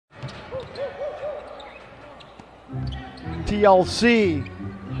TLC.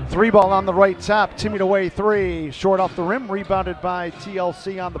 Three ball on the right top. Timothe away three. Short off the rim. Rebounded by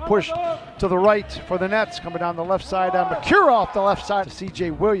TLC on the push to the right for the Nets. Coming down the left side on Mercure off the left side.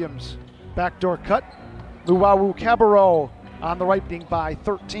 CJ Williams. Backdoor cut. Luwawu-Cabarrot on the right being by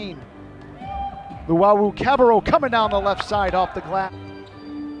 13. Luwawu-Cabarrot coming down the left side off the glass.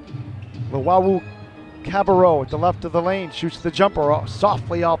 Luwawu-Cabarrot at the left of the lane. Shoots the jumper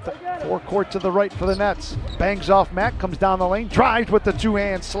softly off the forecourt to the right for the Nets. Bangs off Matt, comes down the lane, drives with the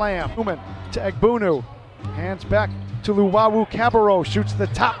two-hand slam. Newman to Egbunu. Hands back to Luwawu-Cabarrot. Shoots the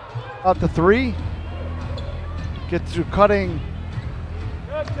top of the three. Gets to cutting.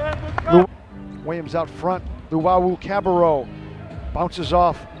 Williams out front. Luwawu-Cabarrot bounces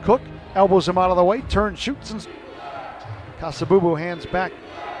off Cook. Elbows him out of the way. Turns, shoots, and Kasabubu hands back.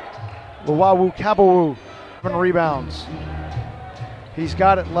 Luwawu-Cabarrot 7 rebounds. He's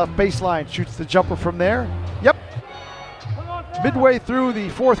got it left baseline, shoots the jumper from there. Yep. Midway through the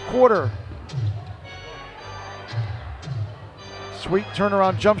fourth quarter. Sweet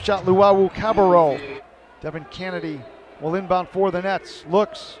turnaround jump shot, Luwawu-Cabarrot. Devin Kennedy will inbound for the Nets.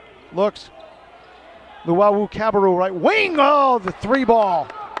 Looks. Luwawu-Cabarrot right wing. Oh, the three ball.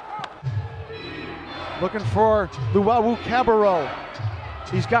 Looking for Luwawu-Cabarrot.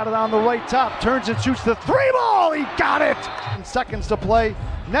 He's got it on the right top, turns and shoots the three ball. He got it. And seconds to play.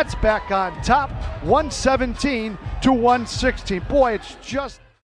 Nets back on top, 117 to 116. Boy, it's just